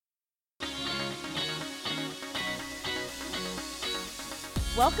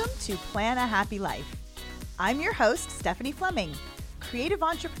Welcome to Plan a Happy Life. I'm your host, Stephanie Fleming, creative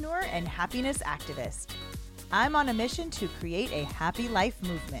entrepreneur and happiness activist. I'm on a mission to create a happy life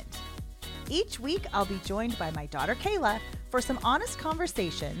movement. Each week, I'll be joined by my daughter, Kayla, for some honest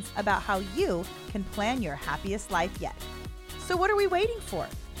conversations about how you can plan your happiest life yet. So what are we waiting for?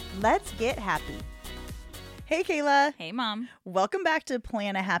 Let's get happy. Hey, Kayla. Hey, Mom. Welcome back to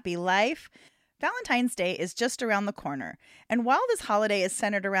Plan a Happy Life. Valentine's Day is just around the corner, and while this holiday is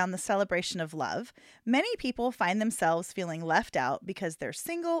centered around the celebration of love, many people find themselves feeling left out because they're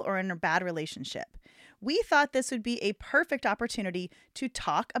single or in a bad relationship. We thought this would be a perfect opportunity to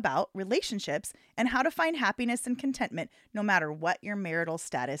talk about relationships and how to find happiness and contentment no matter what your marital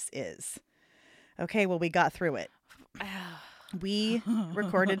status is. Okay, well, we got through it. We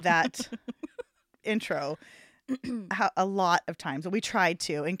recorded that intro a lot of times. We tried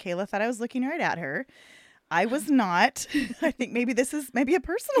to, and Kayla thought I was looking right at her. I was not. I think maybe this is maybe a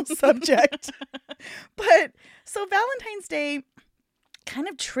personal subject. But so Valentine's Day kind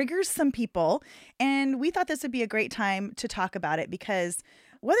of triggers some people, and we thought this would be a great time to talk about it because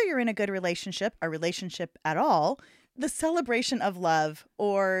whether you're in a good relationship, a relationship at all, the celebration of love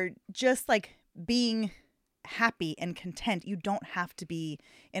or just like being happy and content, you don't have to be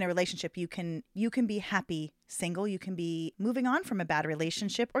in a relationship. You can be happy single, you can be moving on from a bad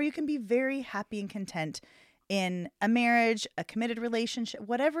relationship, or you can be very happy and content in a marriage, a committed relationship,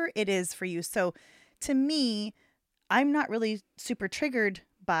 whatever it is for you. So to me, I'm not really super triggered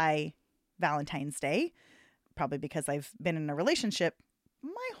by Valentine's Day, probably because I've been in a relationship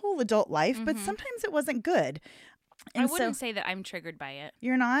my whole adult life, but sometimes it wasn't good. And I wouldn't say that I'm triggered by it.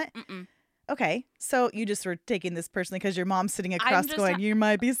 You're not? Mm-mm. Okay, so you just were taking this personally because your mom's sitting across just going, you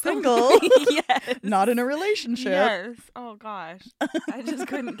might be single, Yes. not in a relationship. Yes. Oh, gosh. I just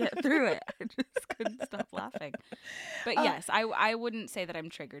couldn't get through it. I just couldn't stop laughing. But yes, I wouldn't say that I'm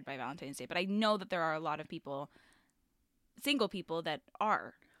triggered by Valentine's Day, but I know that there are a lot of people, single people, that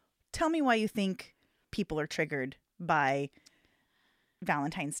are. Tell me why you think people are triggered by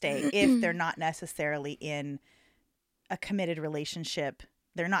Valentine's Day if they're not necessarily in a committed relationship.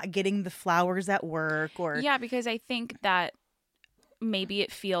 They're not getting the flowers at work or... Yeah, because I think that maybe it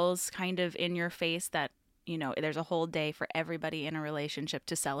feels kind of in your face that, you know, there's a whole day for everybody in a relationship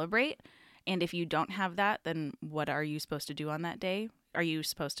to celebrate. And if you don't have that, then what are you supposed to do on that day? Are you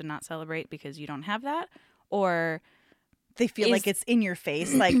supposed to not celebrate because you don't have that? Or... They feel like it's in your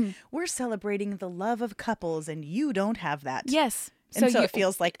face. Like, we're celebrating the love of couples and you don't have that. Yes. And so it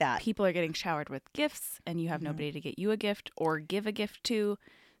feels like that. People are getting showered with gifts and you have nobody to get you a gift or give a gift to.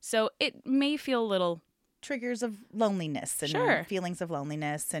 So it may feel a little... Triggers of loneliness and feelings of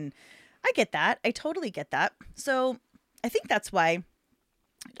loneliness. And I get that. I totally get that. So I think that's why,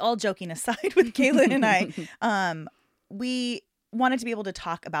 all joking aside with Kayla and I, we wanted to be able to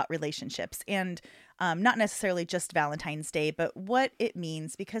talk about relationships and not necessarily just Valentine's Day, but what it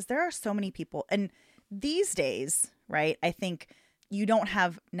means, because there are so many people. And these days, right, I think... You don't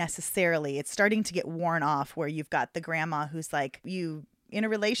have necessarily, it's starting to get worn off where you've got the grandma who's like, you in a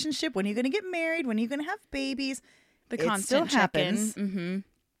relationship, when are you going to get married? When are you going to have babies? The constant still happens,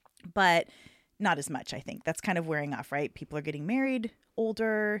 but not as much, I think. That's kind of wearing off, right? People are getting married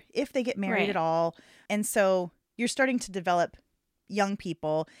older, if they get married at all. And so you're starting to develop young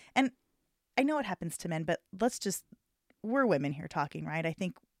people. And I know it happens to men, but we're women here talking, right? I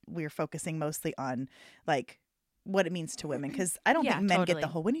think we're focusing mostly on like, what it means to women, because I don't think men get the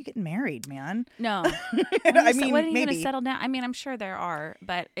whole, when are you getting married, man? No. I mean, when are you maybe going to settle down? I mean, I'm sure there are,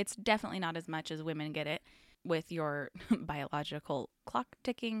 but it's definitely not as much as women get it with your biological clock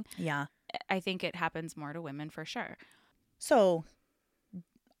ticking. Yeah. I think it happens more to women for sure. So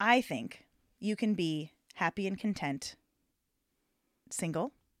I think you can be happy and content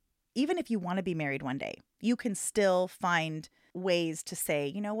single, even if you want to be married one day. You can still find ways to say,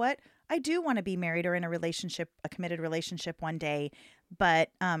 you know what? I do want to be married or in a relationship, a committed relationship one day, but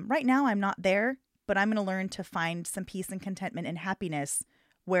right now I'm not there, but I'm going to learn to find some peace and contentment and happiness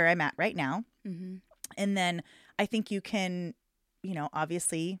where I'm at right now. Mm-hmm. And then I think you can, you know,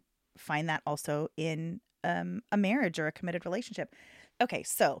 obviously find that also in a marriage or a committed relationship. Okay,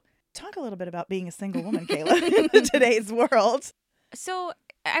 so talk a little bit about being a single woman, Kayla, in today's world. So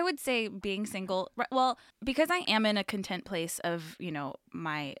I would say being single, well, because I am in a content place of, you know,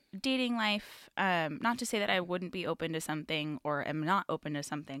 my dating life, not to say that I wouldn't be open to something or am not open to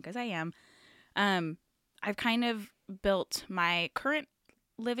something, because I am, I've kind of built my current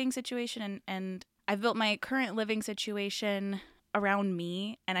living situation and I've built my current living situation around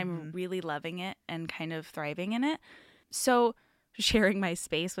me, and I'm really loving it and kind of thriving in it. So sharing my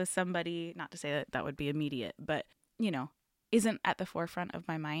space with somebody, not to say that that would be immediate, but, you know, isn't at the forefront of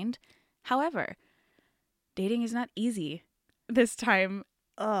my mind. However, dating is not easy this time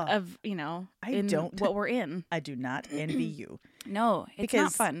of, what we're in. I do not envy you. No, it's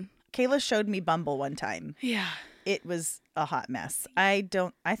not fun. Kayla showed me Bumble one time. Yeah. It was a hot mess. I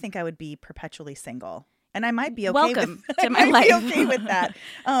think I would be perpetually single. And I might be okay Welcome to my life. Be okay with that.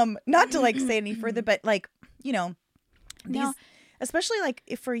 Not to like say any further, but like, these, especially like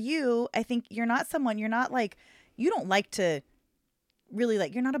if for you, I think you're not like, you don't like to really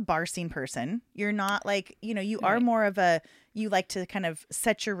like, you're not a bar scene person. You're not like, you are more of you like to kind of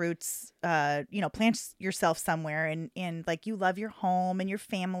set your roots, plant yourself somewhere and like you love your home and your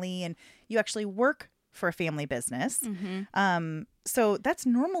family and you actually work for a family business. Mm-hmm. So that's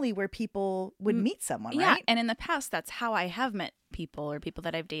normally where people would meet someone, right? Yeah, and in the past, that's how I have met people or people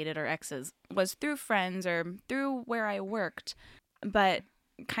that I've dated or exes was through friends or through where I worked. But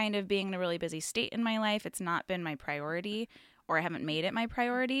kind of being in a really busy state in my life, it's not been my priority or I haven't made it my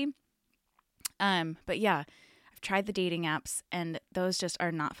priority. But yeah, I've tried the dating apps and those just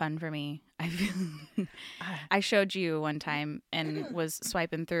are not fun for me. I showed you one time and was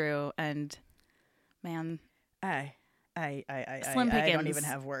swiping through and man, Slim Pickens. I don't even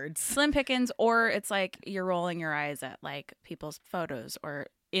have words. Slim Pickens, or it's like you're rolling your eyes at like people's photos or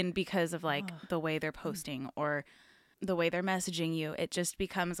because of like the way they're posting or the way they're messaging you. It just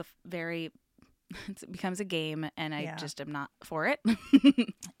becomes it becomes a game and I just am not for it.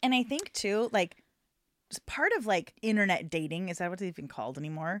 And I think too, like part of like internet dating, is that what it's even called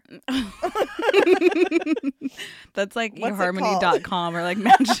anymore? That's like eharmony.com or like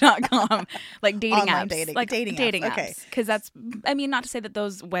match.com, like dating online apps, like dating apps. Okay, because that's, I mean, not to say that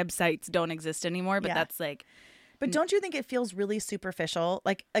those websites don't exist anymore, but that's like. But don't you think it feels really superficial?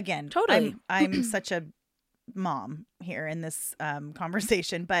 Like again, totally. I'm such a mom here in this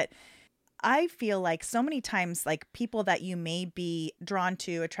conversation, but I feel like so many times, like people that you may be drawn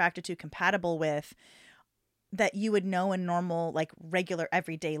to, attracted to, compatible with, that you would know in normal, like regular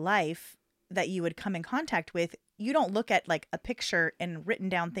everyday life that you would come in contact with, you don't look at like a picture and written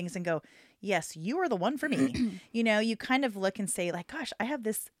down things and go, yes, you are the one for me. You kind of look and say like, gosh, I have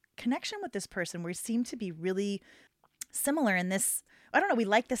this connection with this person where we seem to be really similar in this. I don't know. We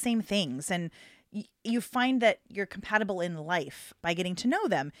like the same things. And you find that you're compatible in life by getting to know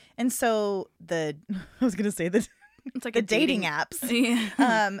them. And so I was going to say that. It's like the dating apps.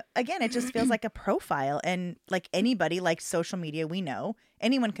 Yeah. Again, it just feels like a profile, and like anybody, like social media, we know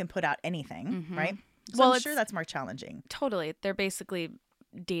anyone can put out anything, right? So I'm sure that's more challenging. Totally, they're basically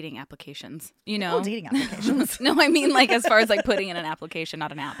dating applications. Dating applications. No, I mean like as far as like putting in an application,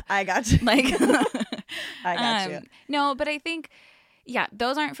 not an app. I got you. Like, I got you. No, but I think,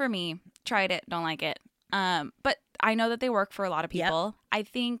 those aren't for me. Tried it, don't like it. But I know that they work for a lot of people. Yep. I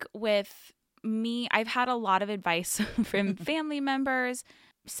think with me, I've had a lot of advice from family members,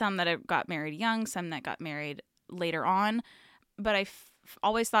 some that have got married young, some that got married later on. But I've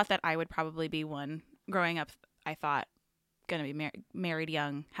always thought that I would probably be one. Growing up, I thought, going to be married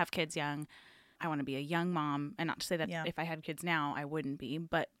young, have kids young. I want to be a young mom. And not to say that if I had kids now, I wouldn't be,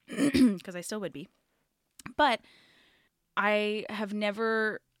 but because I still would be. But I have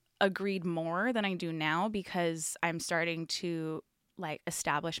never agreed more than I do now because I'm starting to like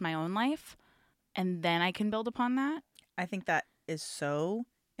establish my own life. And then I can build upon that. I think that is so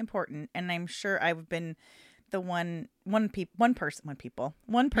important. And I'm sure I've been the one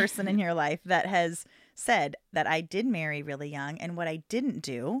person in your life that has said that I did marry really young. And what I didn't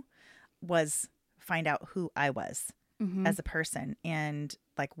do was find out who I was as a person and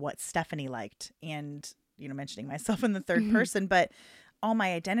like what Stephanie liked. And, mentioning myself in the third person, but all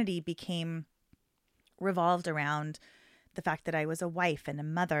my identity became revolved around the fact that I was a wife and a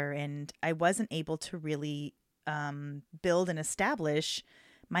mother, and I wasn't able to really build and establish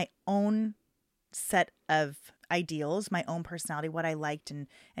my own set of ideals, my own personality, what I liked and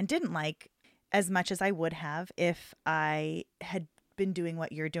didn't like as much as I would have if I had been doing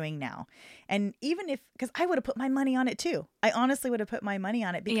what you're doing now. And even because I would have put my money on it too. I honestly would have put my money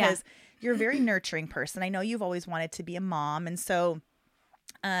on it because you're a very nurturing person. I know you've always wanted to be a mom. And so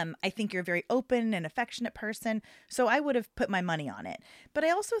I think you're a very open and affectionate person. So I would have put my money on it. But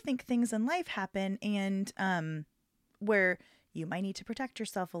I also think things in life happen and where you might need to protect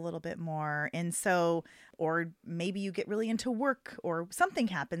yourself a little bit more. And so, or maybe you get really into work or something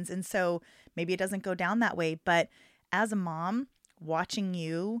happens. And so maybe it doesn't go down that way. But as a mom, watching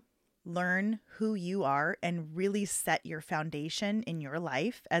you learn who you are and really set your foundation in your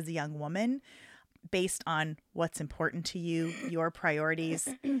life as a young woman based on what's important to you, your priorities.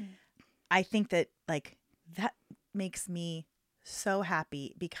 I think that like that makes me so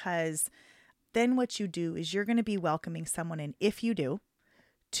happy because then what you do is you're going to be welcoming someone in, if you do,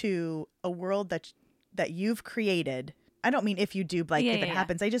 to a world that you've created. I don't mean if you do, like if it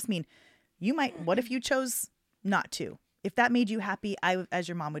happens. I just mean you might, what if you chose not to? If that made you happy, I, as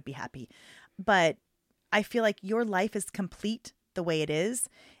your mom, would be happy. But I feel like your life is complete the way it is.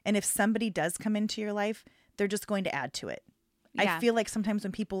 And if somebody does come into your life, they're just going to add to it. Yeah. I feel like sometimes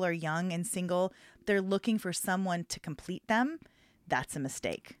when people are young and single, they're looking for someone to complete them. That's a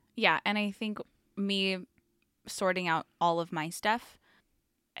mistake. Yeah. And I think me sorting out all of my stuff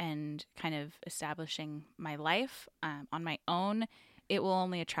and kind of establishing my life on my own, it will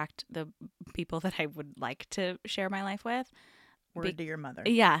only attract the people that I would like to share my life with. Word to your mother.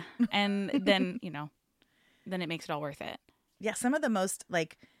 Yeah. And then, then it makes it all worth it. Yeah. Some of the most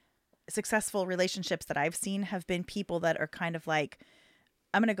like successful relationships that I've seen have been people that are kind of like,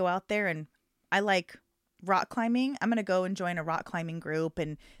 I'm going to go out there and I like rock climbing. I'm going to go and join a rock climbing group.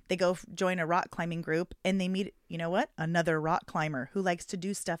 And they go join a rock climbing group and they meet, you know what? Another rock climber who likes to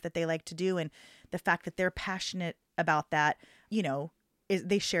do stuff that they like to do. And the fact that they're passionate about that, is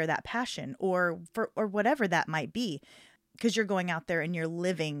they share that passion or whatever that might be, because you're going out there and you're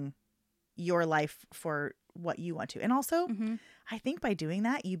living your life for what you want to. And also, I think by doing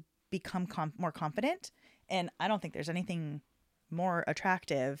that, you become more confident. And I don't think there's anything more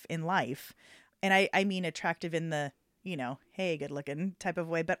attractive in life. And I mean attractive in the, hey, good looking type of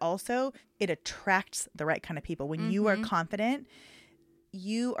way, but also it attracts the right kind of people. When you are confident,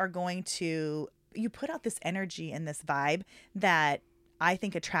 you are going to, you put out this energy and this vibe that I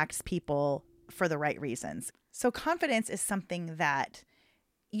think attracts people for the right reasons. So confidence is something that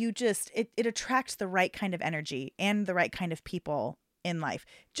you just, it attracts the right kind of energy and the right kind of people in life.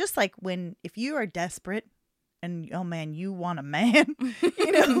 Just like if you are desperate and, oh man, you want a man,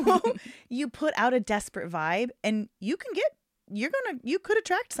 you put out a desperate vibe and you could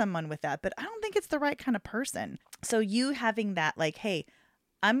attract someone with that, but I don't think it's the right kind of person. So you having that like, hey,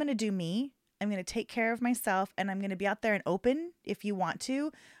 I'm going to do me. I'm going to take care of myself and I'm going to be out there and open, if you want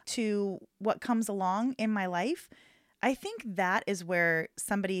to what comes along in my life. I think that is where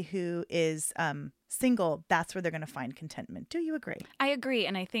somebody who is single, that's where they're going to find contentment. Do you agree? I agree.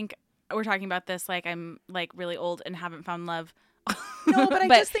 And I think we're talking about this like I'm like really old and haven't found love. No, but I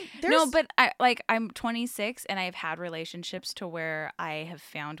just think there's... No, but I'm 26 and I've had relationships to where I have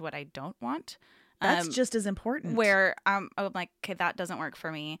found what I don't want. That's just as important. Where I'm like, okay, that doesn't work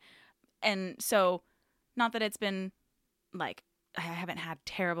for me. And so, not that it's been like, I haven't had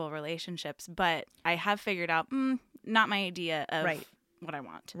terrible relationships, but I have figured out, not my idea of what I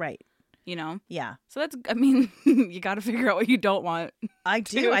want. Right. Yeah. So that's, I mean, you got to figure out what you don't want. I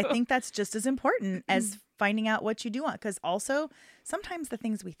do. I think that's just as important as finding out what you do want. Because also, sometimes the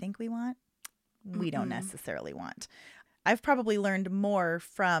things we think we want, we don't necessarily want. I've probably learned more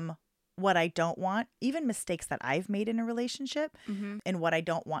from what I don't want, even mistakes that I've made in a relationship, and what I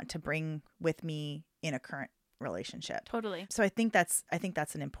don't want to bring with me in a current relationship. Totally. So I think that's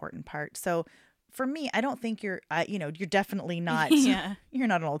an important part. So for me, I don't think you're definitely not, you're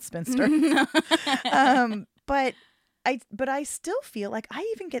not an old spinster. But I still feel like I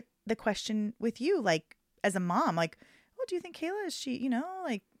even get the question with you, like as a mom, like, well, do you think Kayla, is she,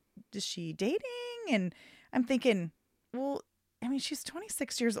 like, is she dating? And I'm thinking, well, I mean, she's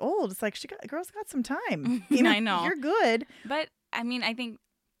 26 years old. It's like girl's got some time. I know. You're good. But I mean, I think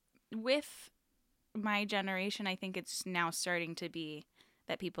with my generation, I think it's now starting to be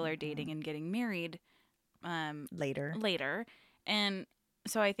that people are dating and getting married later. And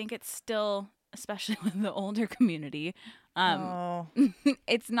so I think it's still, especially with the older community,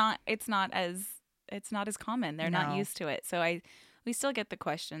 it's not as common. They're not used to it. So we still get the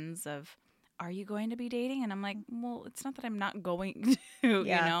questions of, are you going to be dating? And I'm like, well, it's not that I'm not going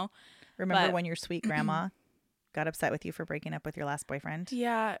to, Remember when your sweet grandma got upset with you for breaking up with your last boyfriend?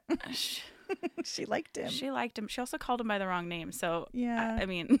 Yeah. She liked him. She also called him by the wrong name. So, yeah. I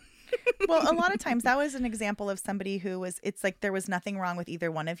mean. Well, a lot of times that was an example of somebody who it's like there was nothing wrong with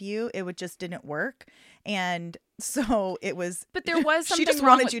either one of you. It just didn't work. And so it was. But there was something she just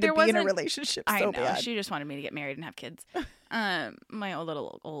wrong wanted you to be in a relationship so I know. bad. She just wanted me to get married and have kids. My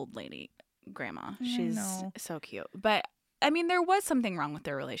old lady grandma. She's so cute. But I mean, there was something wrong with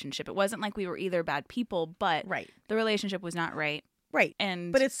their relationship. It wasn't like we were either bad people, but the relationship was not right. Right.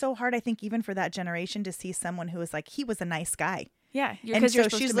 But it's so hard, I think, even for that generation to see someone who was like, he was a nice guy. Yeah. Because so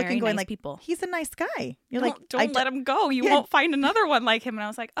she's looking going nice like, people. He's a nice guy. You're don't let him go. You won't find another one like him. And I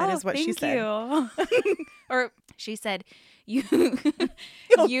was like, oh, that is what she said. Or she said, you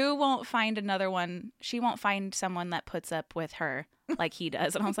won't find another one. She won't find someone that puts up with her like he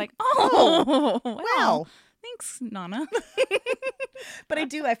does. And I was like, oh, wow. Thanks, Nana. But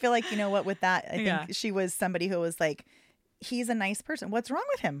I feel like, you know what, with that, I think Yeah. she was somebody who was like, he's a nice person. What's wrong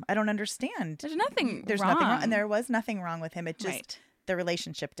with him? I don't understand. There's nothing There's wrong. nothing wrong. And there was nothing wrong with him. It just, Right. the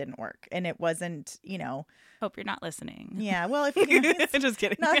relationship didn't work. And it wasn't, Hope you're not listening. yeah, well, if he's, Just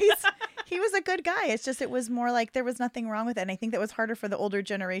kidding. no, he was a good guy. It's just, it was more like there was nothing wrong with it. And I think that was harder for the older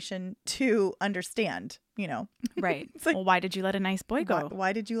generation to understand, Right. It's like, Well, why did you let a nice boy go?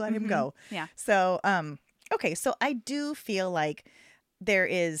 why did you let him go? Yeah. So, okay. So I do feel like there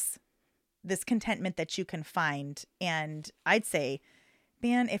is this contentment that you can find. And I'd say,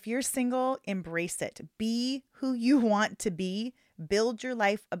 man, if you're single, embrace it. Be who you want to be. Build your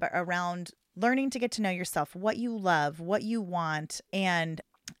life around learning to get to know yourself, what you love, what you want. And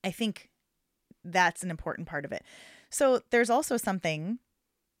I think that's an important part of it. So there's also something,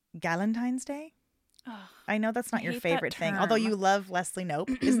 Galentine's Day. Ugh, I know that's not I your hate that favorite thing, although term. you love Leslie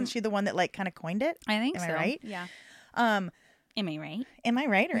Knope. Isn't she the one that like kind of coined it? I think Am I so. right? Yeah. Um, Am I right? Am I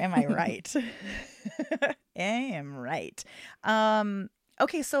right or am I right? I am right.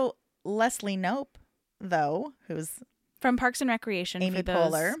 Okay, so Leslie Knope, though, who's From Parks and Recreation. Amy for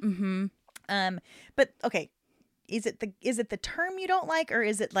those. Poehler. Mm-hmm. But okay, is it the term you don't like, or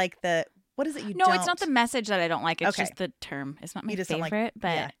is it like what is it you No, don't? it's not the message that I don't like. It's Okay. just the term. It's not my You just don't like- favorite, but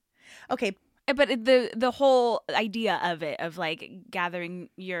yeah. Okay, the whole idea of it, of like gathering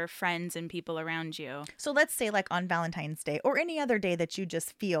your friends and people around you. so let's say like on Valentine's Day or any other day that you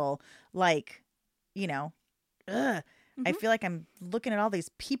just feel like, I Mhm. feel like I'm looking at all these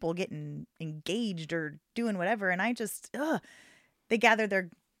people getting engaged or doing whatever, and I just, they gather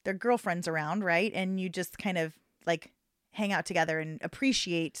their girlfriends around, right? And you just kind of like hang out together and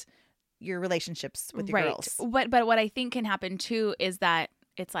appreciate your relationships with your Right. girls. But what I think can happen too is that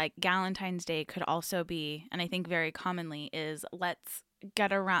it's like Galentine's Day could also be, and I think very commonly is let's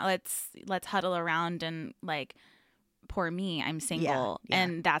get around, let's huddle around and like, poor me, I'm single. yeah.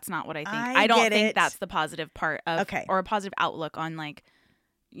 And that's not what I think. I I don't get think it. that's the positive part of, Okay. or a positive outlook on like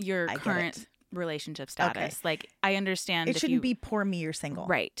your I get current it. relationship status. Like I understand It if shouldn't you, be poor me, you're single.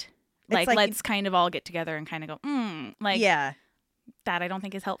 right. It's Like let's kind of all get together and kind of go, like yeah. that I don't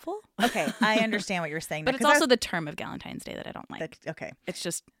think is helpful. Okay. I understand what you're saying. But now, it's 'cause I also the term of Galentine's Day that I don't like. was- okay. It's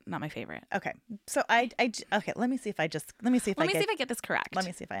just not my favorite. Okay. So okay, let me see if I get this correct. let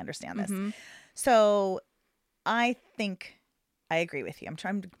me see if I understand this. Mhm. So I think I agree with you. I'm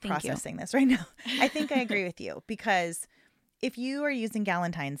trying to you. processing this right now. I think I agree with you because if you are using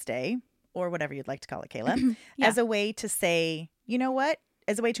Galentine's Day or whatever you'd like to call it, Kayla, Yeah. as a way to say, you know what?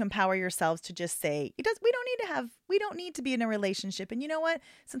 As a way to empower yourselves to just say, we don't need to be in a relationship. And you know what?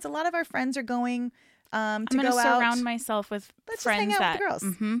 Since a lot of our friends are going to I'm going to go out, surround myself with let's just friends hang out that with the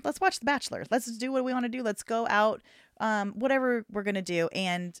girls. Mhm. Let's watch The Bachelor. Let's just do what we want to do. Let's go out, whatever we're going to do.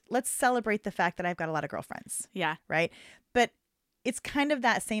 And let's celebrate the fact that I've got a lot of girlfriends, Yeah. right? But it's kind of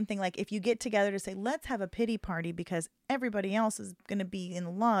that same thing. Like if you get together to say, let's have a pity party because everybody else is going to be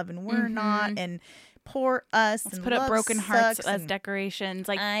in love and we're not. And poor us. Let's and put up love broken hearts sucks as and decorations.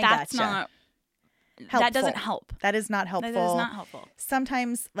 Like I that's gotcha. not helpful. that doesn't help. That is not helpful. That is not helpful.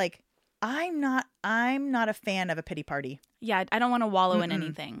 Sometimes like I'm not a fan of a pity party. Yeah, I don't want to wallow in Mm-mm.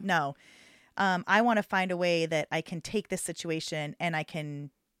 anything. No. I want to find a way that I can take this situation and I can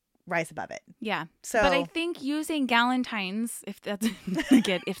rise above it. Yeah. So, But I think using Galentine's, if that's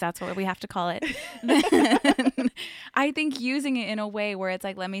if that's what we have to call it, then I think using it in a way where it's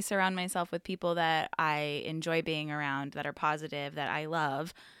like, let me surround myself with people that I enjoy being around, that are positive, that I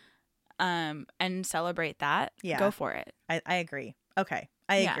love, and celebrate that. Yeah. Go for it. I agree. Okay.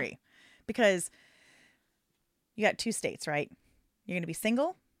 I Yeah. agree. Because you got two states, right? You're going to be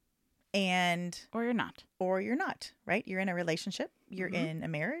single Or you're not. or you're not, right? You're in a relationship, you're Mhm. in a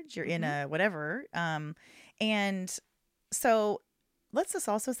marriage, you're in a whatever. And so let's just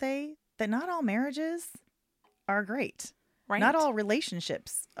also say that not all marriages are great. Right. Not all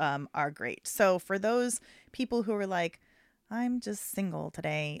relationships are great. So for those people who are like, I'm just single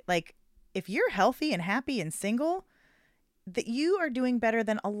today, like if you're healthy and happy and single, that you are doing better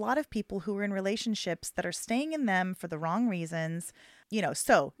than a lot of people who are in relationships that are staying in them for the wrong reasons.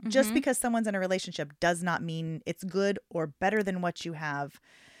 So just Mhm. because someone's in a relationship does not mean it's good or better than what you have.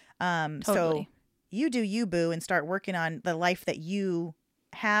 So Totally. you do you, boo, and start working on the life that you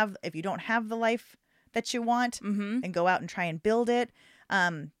have. If you don't have the life that you want, Mm-hmm. and go out and try and build it.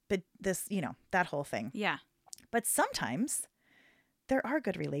 But this, that whole thing. Yeah. But sometimes there are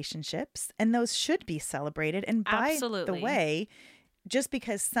good relationships and those should be celebrated. And by Absolutely. the way, just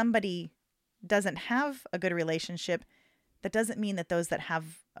because somebody doesn't have a good relationship, that doesn't mean that those that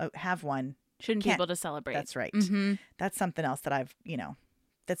have one, Shouldn't be Can't- able to celebrate. that's right. Mm-hmm. That's something else that I've,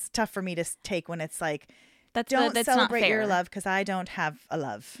 that's tough for me to take when it's like, That's don't that's celebrate not fair. your love because I don't have a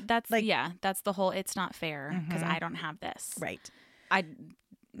love. That's like, that's the whole. It's not fair because I don't have this. right. I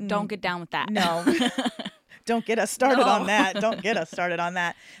don't get down with that. No. Don't get us started No. on that. Don't get us started on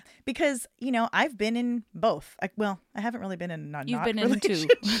that. Because, I've been in both. I haven't really been in a You've not been in two.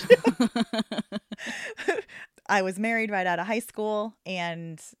 I was married right out of high school.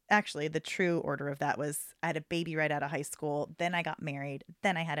 And actually, the true order of that was I had a baby right out of high school. Then I got married.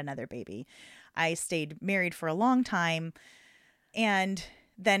 Then I had another baby. I stayed married for a long time and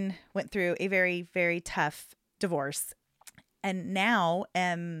then went through a very, very tough divorce. And now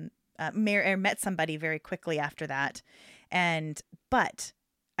met somebody very quickly after that. But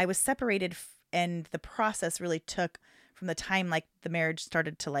I was separated and the process really took from the time like the marriage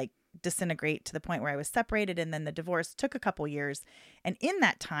started to like disintegrate to the point where I was separated, and then the divorce took a couple years. And in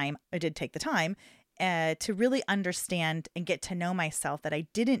that time, I did take the time to really understand and get to know myself that I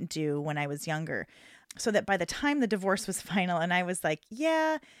didn't do when I was younger. So that by the time the divorce was final and I was like,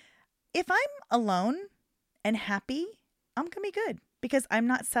 yeah, if I'm alone and happy, I'm going to be good because I'm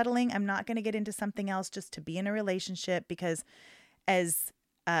not settling. I'm not going to get into something else just to be in a relationship, because as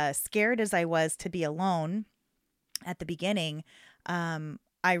scared as I was to be alone at the beginning,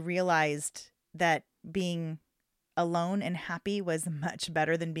 I realized that being alone and happy was much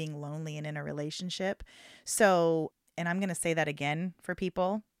better than being lonely and in a relationship. So, and I'm going to say that again for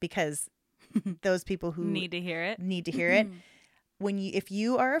people because those people who need to hear it. If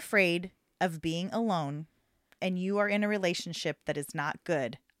you are afraid of being alone and you are in a relationship that is not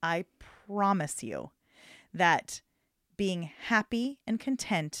good, I promise you that being happy and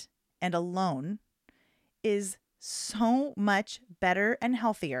content and alone is so much better and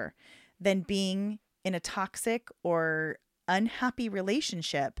healthier than being in a toxic or unhappy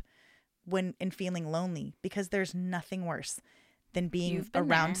relationship and feeling lonely, because there's nothing worse than being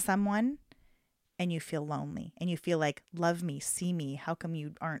around someone and you feel lonely and you feel like, love me, see me, how come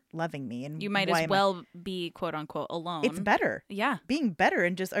you aren't loving me? And you might as well be quote unquote alone. It's better. Yeah. Being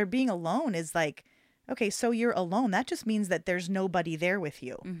better or being alone is like, okay, so you're alone. That just means that there's nobody there with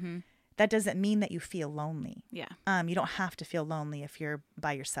you. Mm-hmm. That doesn't mean that you feel lonely. Yeah. You don't have to feel lonely if you're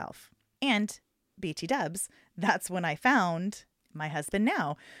by yourself. And BT dubs, that's when I found my husband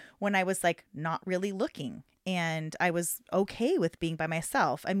now, when I was like not really looking and I was okay with being by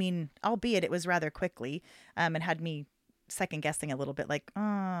myself. I mean, albeit it was rather quickly, and had me second guessing a little bit like,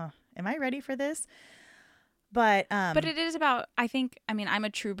 am I ready for this? But it is about, I'm a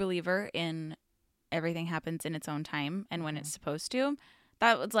true believer in everything happens in its own time and when it's supposed to.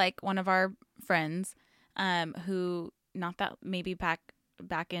 That was like one of our friends, who maybe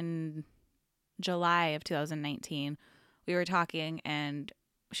back in July of 2019, we were talking and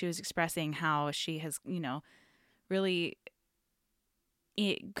she was expressing how she has, really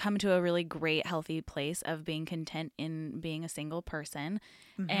come to a really great, healthy place of being content in being a single person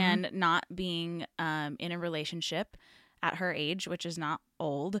and not being in a relationship at her age, which is not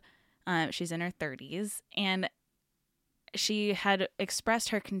old. She's in her 30s, and she had expressed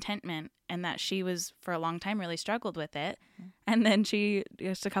her contentment and that she was for a long time really struggled with it. And then she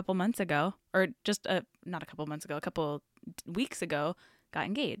just a couple weeks ago got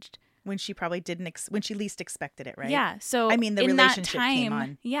engaged. When she probably when she least expected it, right? Yeah. So I mean, the relationship came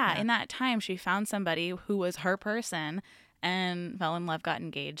on. Yeah. In that time, she found somebody who was her person and fell in love, got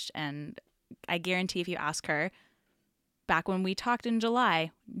engaged. And I guarantee if you ask her, back when we talked in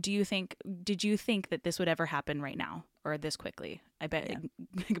July, did you think that this would ever happen right now or this quickly? I bet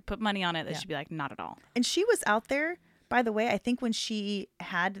I could put money on it that she'd be like, not at all. And she was out there, by the way, I think when she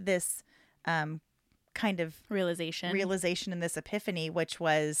had this kind of realization and this epiphany, which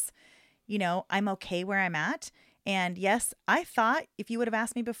was, I'm okay where I'm at. And yes, I thought if you would have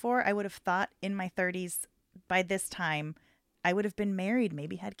asked me before, I would have thought in my 30s by this time I would have been married,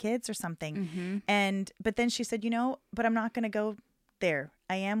 maybe had kids or something. But then she said, but I'm not going to go there.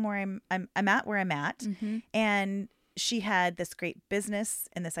 I am where I'm at where I'm at. And she had this great business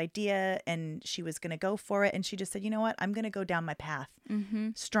and this idea and she was going to go for it. And she just said, you know what? I'm going to go down my path,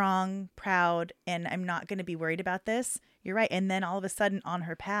 strong, proud, and I'm not going to be worried about this. You're right. And then all of a sudden on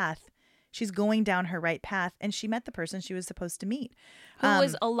her path, she's going down her right path and she met the person she was supposed to meet. Who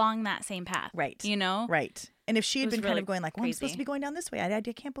was along that same path. Right. Right. And if she had been really kind of going like, well, I'm supposed to be going down this way. I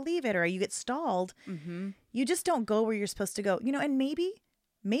can't believe it. Or you get stalled. You just don't go where you're supposed to go. And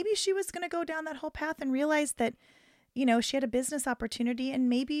maybe she was going to go down that whole path and realize that, she had a business opportunity and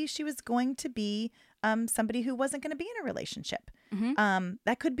maybe she was going to be somebody who wasn't going to be in a relationship.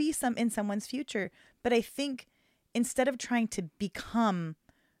 That could be in someone's future. But I think instead of trying to become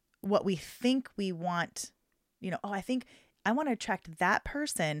what we think we want, I think I want to attract that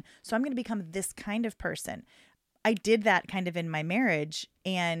person. So I'm going to become this kind of person. I did that kind of in my marriage,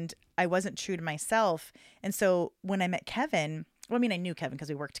 and I wasn't true to myself. And so when I met Kevin, well, I mean, I knew Kevin because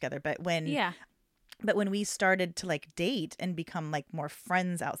we worked together, but when we started to like date and become like more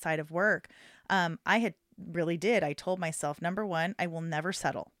friends outside of work, I told myself, number one, I will never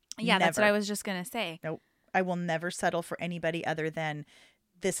settle. Yeah, Never. that's what I was just going to say. Nope. I will never settle for anybody other than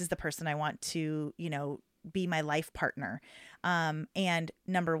this is the person I want to, be my life partner. And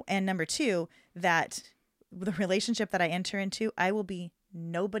number two, that the relationship that I enter into, I will be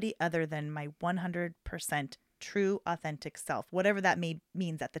nobody other than my 100% true, authentic self, whatever that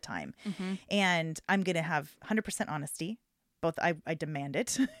means at the time. Mm-hmm. And I'm going to have 100% honesty. Both I demand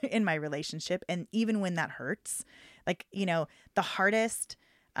it in my relationship. And even when that hurts, like, the hardest,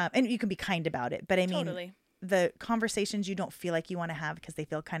 and you can be kind about it, but I mean, Totally. The conversations you don't feel like you want to have because they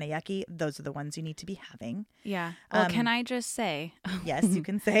feel kind of yucky, those are the ones you need to be having. Yeah. Well, can I just say? Yes, you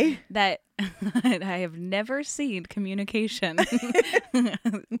can say. That I have never seen communication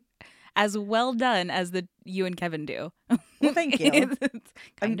as well done as you and Kevin do. Well, thank you. It's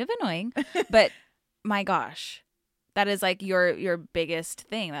kind of annoying, but my gosh, that is like your biggest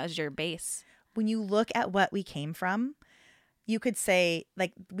thing. That was your base. When you look at what we came from, you could say,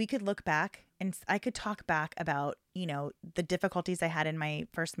 like, we could look back and I could talk back about, the difficulties I had in my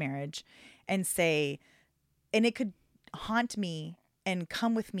first marriage and say, and it could haunt me and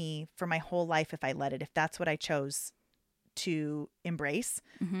come with me for my whole life if I let it, if that's what I chose to embrace.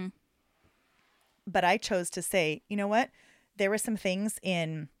 Mm-hmm. But I chose to say, you know what? There were some things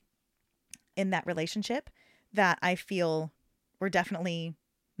in that relationship that I feel were definitely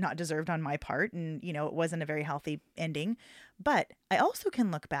not deserved on my part. And, it wasn't a very healthy ending. But I also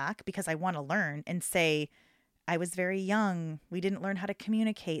can look back because I want to learn and say, I was very young. We didn't learn how to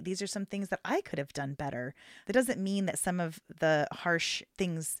communicate. These are some things that I could have done better. That doesn't mean that some of the harsh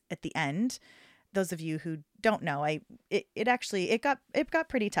things at the end, those of you who don't know, it got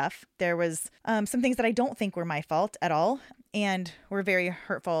pretty tough. There was some things that I don't think were my fault at all and were very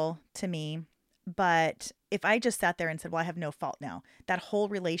hurtful to me. But if I just sat there and said, well, I have no fault now, that whole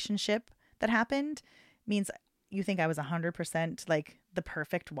relationship that happened means you think I was 100% like the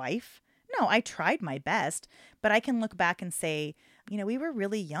perfect wife. No, I tried my best, but I can look back and say, we were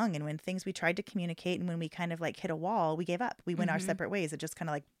really young. And when we tried to communicate and when we kind of like hit a wall, we gave up. We went our separate ways. It just kind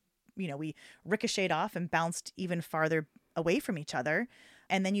of like, we ricocheted off and bounced even farther away from each other.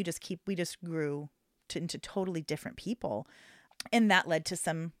 And then we just grew into totally different people. And that led to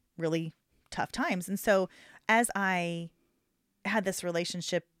some really tough times. And so as I had this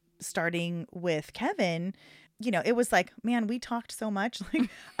relationship starting with Kevin, it was like, man, we talked so much. Like,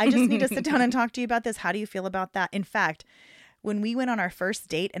 I just need to sit down and talk to you about this. How do you feel about that? In fact, when we went on our first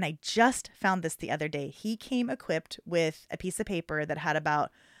date, and I just found this the other day, he came equipped with a piece of paper that had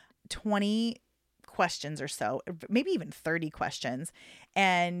about 20 questions or so, maybe even 30 questions.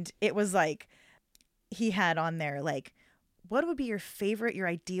 And it was like, he had on there, like, what would be your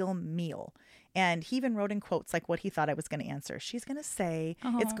ideal meal? And he even wrote in quotes like what he thought I was going to answer. She's going to say,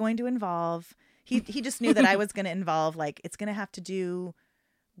 it's going to involve, he just knew that I was going to involve, like, it's going to have to do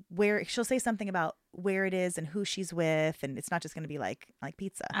where, she'll say something about where it is and who she's with. And it's not just going to be like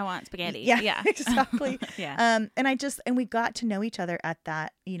pizza. I want spaghetti. Yeah. Exactly. Yeah. And we got to know each other at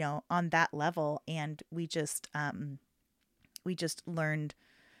that, on that level. And we just learned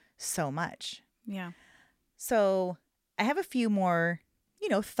so much. Yeah. So I have a few more,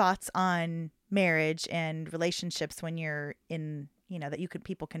 thoughts on marriage and relationships when you're in, that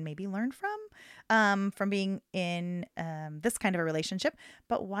people can maybe learn from being in this kind of a relationship.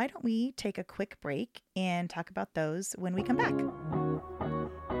 But why don't we take a quick break and talk about those when we come back?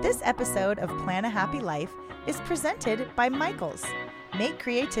 This episode of Plan a Happy Life is presented by Michaels. Make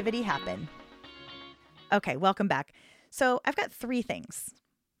creativity happen. Okay, welcome back. So I've got 3 things.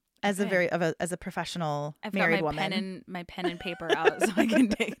 As a professional married woman. I've got my pen and paper out so I can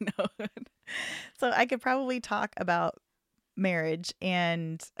take note. So I could probably talk about marriage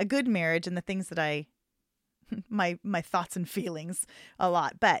and a good marriage and the things that my thoughts and feelings a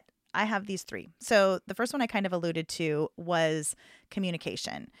lot. But I have these 3. So the first one I kind of alluded to was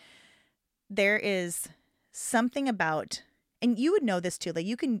communication. There is something about, and you would know this too, like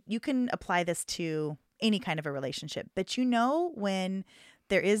you can apply this to any kind of a relationship, but when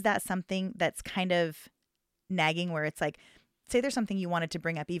there is that something that's kind of nagging where it's like, say there's something you wanted to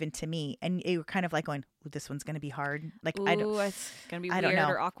bring up even to me and you're kind of like going, ooh, this one's going to be hard. Like, it's going to be weird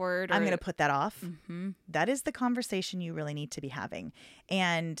or awkward. I'm going to put that off. Mm-hmm. That is the conversation you really need to be having.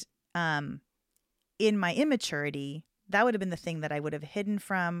 And in my immaturity, that would have been the thing that I would have hidden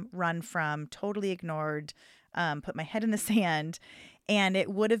from, run from, totally ignored, put my head in the sand, and it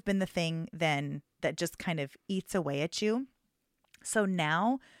would have been the thing then that just kind of eats away at you. So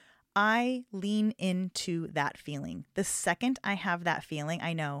now I lean into that feeling. The second I have that feeling,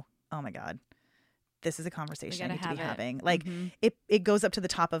 I know, oh my God, this is a conversation I need to be having. Like it goes up to the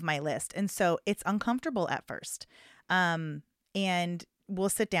top of my list. And so it's uncomfortable at first. And we'll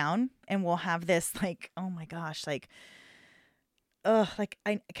sit down and we'll have this like, oh my gosh, like,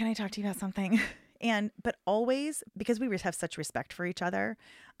 can I talk to you about something? But always, because we have such respect for each other,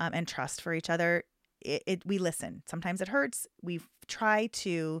 and trust for each other, we listen. Sometimes it hurts. We try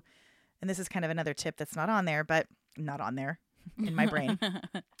to, and this is kind of another tip that's not on there in my brain,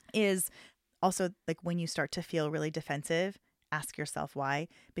 is also like when you start to feel really defensive, ask yourself why.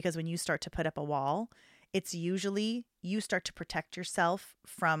 Because when you start to put up a wall, it's usually you start to protect yourself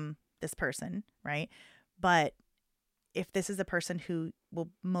from this person, right? But if this is a person who will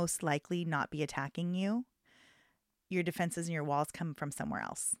most likely not be attacking you, your defenses and your walls come from somewhere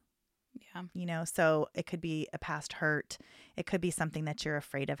else. Yeah. You know, so it could be a past hurt. It could be something that you're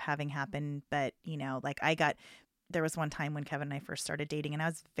afraid of having happen. But, you know, like there was one time when Kevin and I first started dating,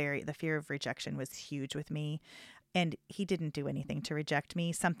 and the fear of rejection was huge with me. And he didn't do anything to reject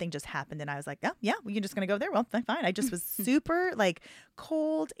me. Something just happened. And I was like, oh, yeah, well, you're just going to go there. Well, fine. I just was super like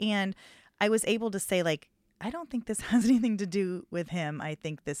cold. And I was able to say like, I don't think this has anything to do with him. I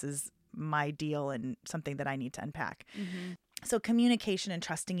think this is my deal and something that I need to unpack. Mm-hmm. So communication and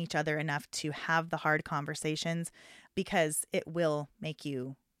trusting each other enough to have the hard conversations, because it will make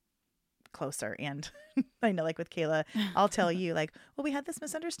you closer. And I know, like with Kayla, I'll tell you like, well, we had this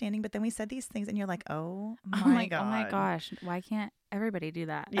misunderstanding, but then we said these things, and you're like, oh my God. Oh my gosh. Why can't everybody do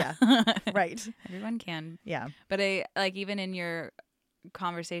that? Yeah. Right. Everyone can. Yeah. But even in your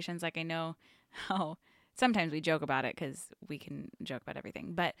conversations, like I know how sometimes we joke about it because we can joke about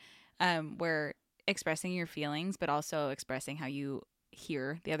everything, but we're expressing your feelings, but also expressing how you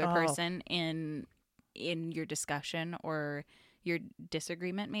hear the other person in your discussion or your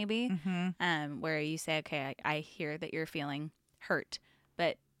disagreement, maybe, where you say, okay, I hear that you're feeling hurt,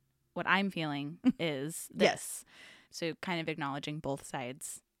 but what I'm feeling is this. Yes. So kind of acknowledging both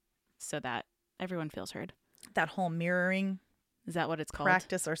sides so that everyone feels heard. That whole mirroring. Is that what it's called?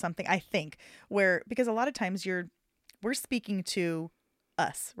 Practice or something, I think, because a lot of times we're speaking to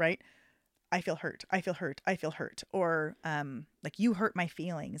us, right? I feel hurt. I feel hurt. I feel hurt. Or like you hurt my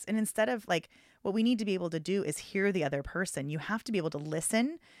feelings. And instead of like, what we need to be able to do is hear the other person. You have to be able to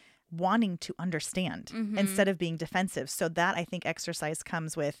listen, wanting to understand instead of being defensive. So that, I think, exercise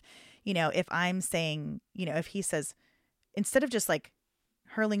comes with, you know, if I'm saying, you know, if he says, instead of just like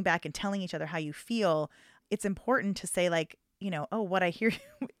hurling back and telling each other how you feel, it's important to say like, you know, oh, what I hear.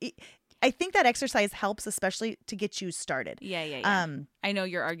 I think that exercise helps, especially to get you started. Yeah. I know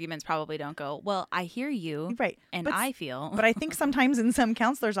your arguments probably don't go, well, I hear you. Right. And I feel. But I think sometimes in some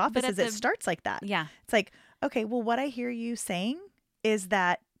counselors' offices, it starts like that. Yeah. It's like, okay, well, what I hear you saying is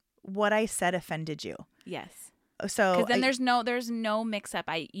that what I said offended you. Yes. So because then there's no mix up.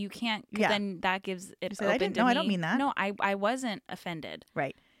 You can't, then that gives it open to me. I don't mean that. No, I wasn't offended.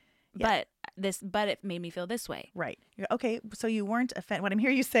 Right. Yeah. But it made me feel this way. Right. Okay. So you weren't offended. What I'm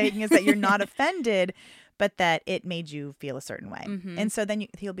hearing you saying is that you're not offended, but that it made you feel a certain way. Mm-hmm. And so then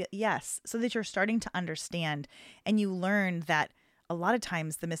he'll be, yes. So that you're starting to understand, and you learn that a lot of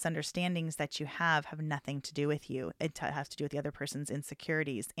times the misunderstandings that you have nothing to do with you. It has to do with the other person's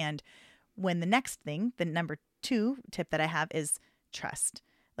insecurities. And when the next thing, the number 2 tip that I have is trust.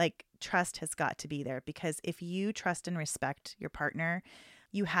 Like trust has got to be there, because if you trust and respect your partner,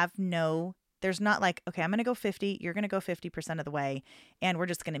 you have there's not like, okay, I'm going to go 50, you're going to go 50% of the way, and we're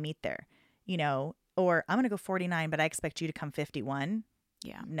just going to meet there, you know, or I'm going to go 49, but I expect you to come 51.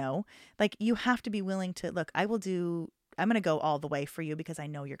 Yeah. No, like you have to be willing to look, I'm going to go all the way for you because I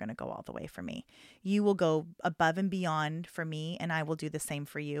know you're going to go all the way for me. You will go above and beyond for me, and I will do the same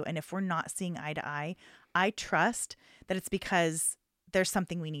for you. And if we're not seeing eye to eye, I trust that it's because there's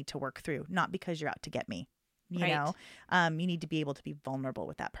something we need to work through, not because you're out to get me. You know, you need to be able to be vulnerable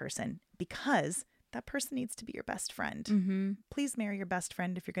with that person, because that person needs to be your best friend. Mm-hmm. Please marry your best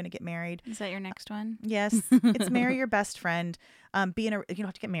friend if you're going to get married. Is that your next one? Yes. It's marry your best friend. You don't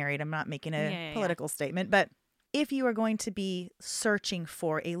have to get married. I'm not making a political statement, but if you are going to be searching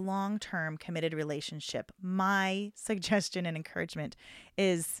for a long-term committed relationship, my suggestion and encouragement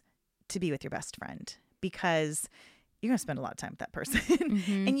is to be with your best friend, because you're going to spend a lot of time with that person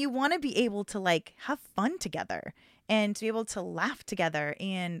and you want to be able to like have fun together and to be able to laugh together.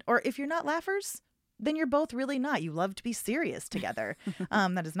 Or if you're not laughers, then you're both really not. You love to be serious together.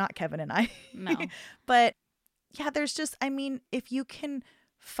 That is not Kevin and I. No. But yeah, there's just, I mean, if you can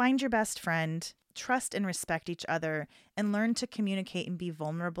find your best friend trust and respect each other and learn to communicate and be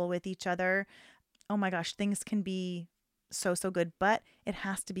vulnerable with each other, oh my gosh, things can be so, so good, but it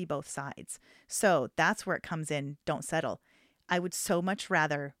has to be both sides. So that's where it comes in. Don't settle. I would so much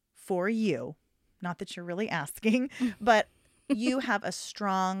rather for you, not that you're really asking, but you have a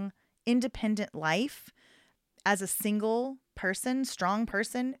strong, independent life as a single person, strong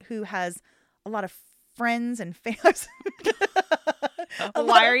person who has a lot of friends and families.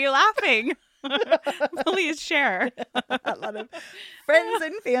 Why are you laughing? Please share. A lot of friends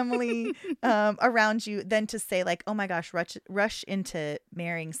and family around you, than to say like, oh my gosh, rush into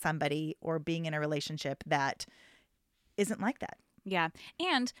marrying somebody or being in a relationship that isn't like that. Yeah.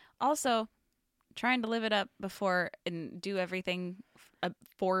 And also trying to live it up before and do everything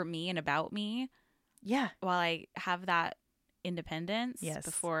for me and about me. Yeah. While I have that independence, yes,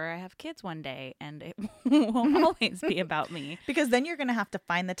 before I have kids one day, and it won't always be about me. Because then you're going to have to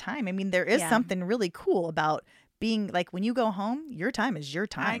find the time. I mean, there is something really cool about being like, when you go home, your time is your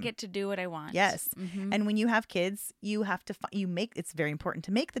time. I get to do what I want. Yes. And when you have kids, you have to it's very important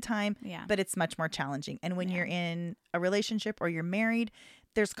to make the time, but it's much more challenging. And when you're in a relationship or you're married,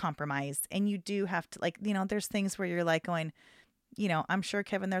 there's compromise, and you do have to, like, you know, there's things where you're like going, you know, I'm sure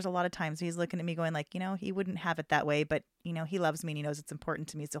Kevin, there's a lot of times he's looking at me going like, you know, he wouldn't have it that way, but you know, he loves me and he knows it's important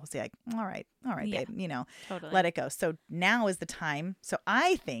to me. So he'll say like, all right, babe, you know, totally. Let it go. So now is the time. So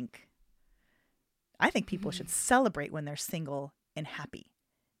I think people should celebrate when they're single and happy.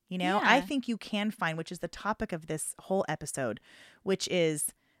 You know, I think you can find, which is the topic of this whole episode, which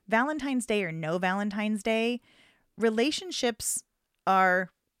is Valentine's Day or no Valentine's Day. Relationships are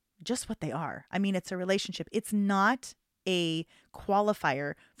just what they are. I mean, it's a relationship. It's not a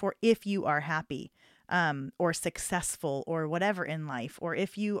qualifier for if you are happy or successful or whatever in life, or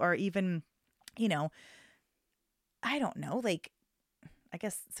if you are even, you know, I don't know, like, I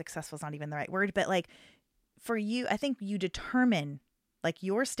guess successful is not even the right word, but like for you, I think you determine like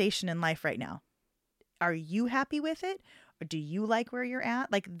your station in life right now. Are you happy with it? Or do you like where you're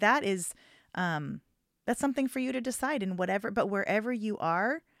at? Like that is, that's something for you to decide in whatever, but wherever you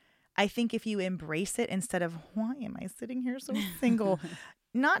are, I think if you embrace it instead of, why am I sitting here so single?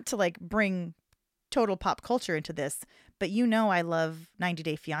 Not to like bring total pop culture into this, but you know I love 90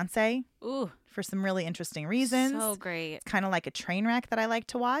 Day Fiancé. Ooh, for some really interesting reasons. So great. It's kind of like a train wreck that I like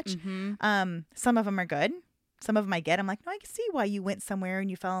to watch. Some of them are good. Some of them I get. I'm like, no, I can see why you went somewhere and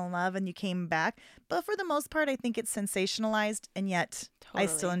you fell in love and you came back. But for the most part, I think it's sensationalized, and yet I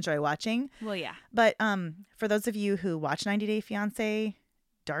still enjoy watching. Well, yeah. But for those of you who watch 90 Day Fiancé,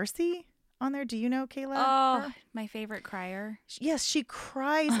 Darcy on there, do you know Kayla? Oh, my favorite crier. Yes, she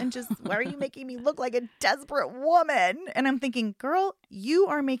cries and just, why are you making me look like a desperate woman? And I'm thinking, girl, you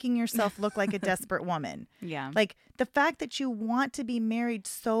are making yourself look like a desperate woman. Yeah. Like the fact that you want to be married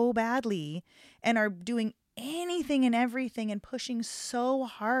so badly and are doing anything and everything and pushing so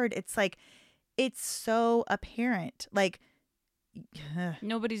hard. It's like, it's so apparent. Like,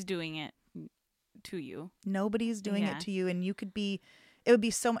 nobody's doing it to you. Nobody's doing it to you. And you could be, it would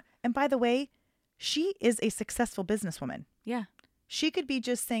be so much. And by the way, she is a successful businesswoman. Yeah. She could be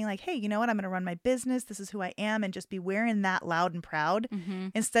just saying like, hey, you know what? I'm going to run my business. This is who I am. And just be wearing that loud and proud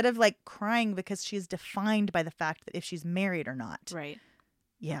instead of like crying because she's defined by the fact that if she's married or not. Right.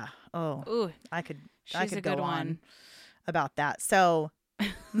 Yeah. Oh, ooh, I could a go good on about that. So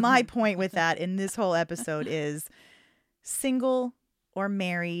my point with that in this whole episode is single or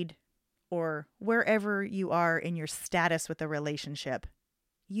married or wherever you are in your status with a relationship,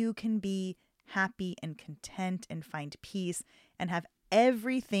 you can be happy and content and find peace and have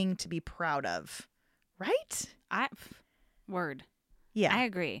everything to be proud of. Right? Word. Yeah. I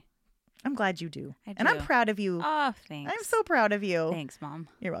agree. I'm glad you do. I do. And I'm proud of you. Oh, thanks. I'm so proud of you. Thanks, Mom.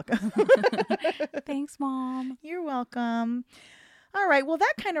 You're welcome. Thanks, Mom. You're welcome. All right. Well,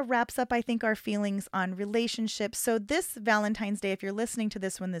 that kind of wraps up, I think, our feelings on relationships. So this Valentine's Day, if you're listening to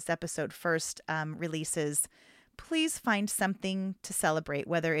this when this episode first releases, please find something to celebrate,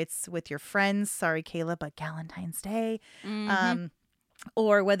 whether it's with your friends. Sorry, Kayla, but Galentine's Day.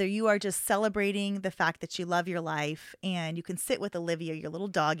 Or whether you are just celebrating the fact that you love your life and you can sit with Olivia, your little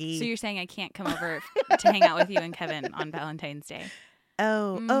doggy. So you're saying I can't come over to hang out with you and Kevin on Valentine's Day?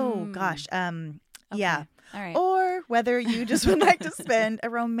 Oh gosh. Okay. Yeah. All right. Or whether you just would like to spend a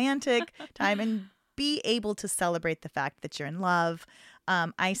romantic time and be able to celebrate the fact that you're in love.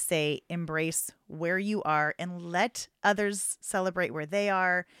 I say embrace where you are and let others celebrate where they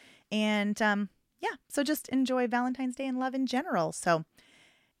are. And yeah, so just enjoy Valentine's Day and love in general. So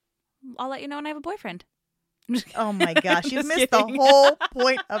I'll let you know when I have a boyfriend. Oh my gosh, you've Just missed the kidding. whole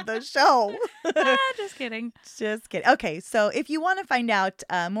point of the show. Just kidding. Just kidding. Okay, so if you want to find out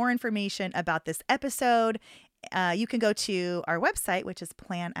more information about this episode, you can go to our website, which is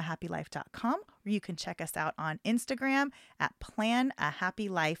planahappylife.com, or you can check us out on Instagram at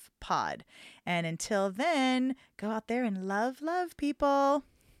planahappylifepod. And until then, go out there and love people.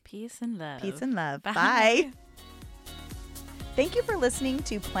 Peace and love. Peace and love. Bye. Bye. Thank you for listening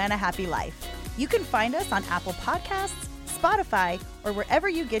to Plan a Happy Life. You can find us on Apple Podcasts, Spotify, or wherever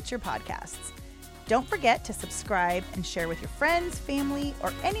you get your podcasts. Don't forget to subscribe and share with your friends, family,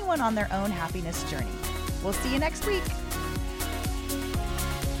 or anyone on their own happiness journey. We'll see you next week.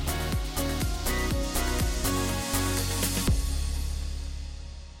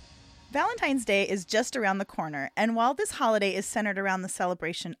 Valentine's Day is just around the corner, and while this holiday is centered around the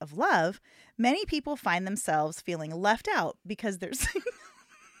celebration of love, many people find themselves feeling left out because they're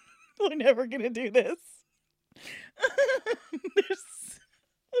we're never going to do this.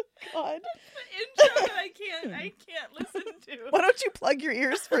 Oh God. Intro that I can't listen to. Why don't you plug your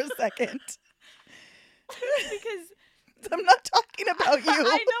ears for a second? Because I'm not talking about you. I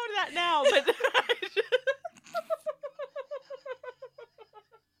know that now, but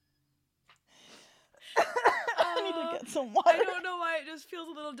I need to get some water. I don't know why it just feels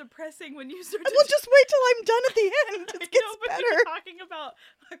a little depressing when you start to Well, just wait till I'm done at the end. It I gets know, but better. you're talking about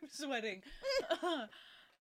I'm sweating.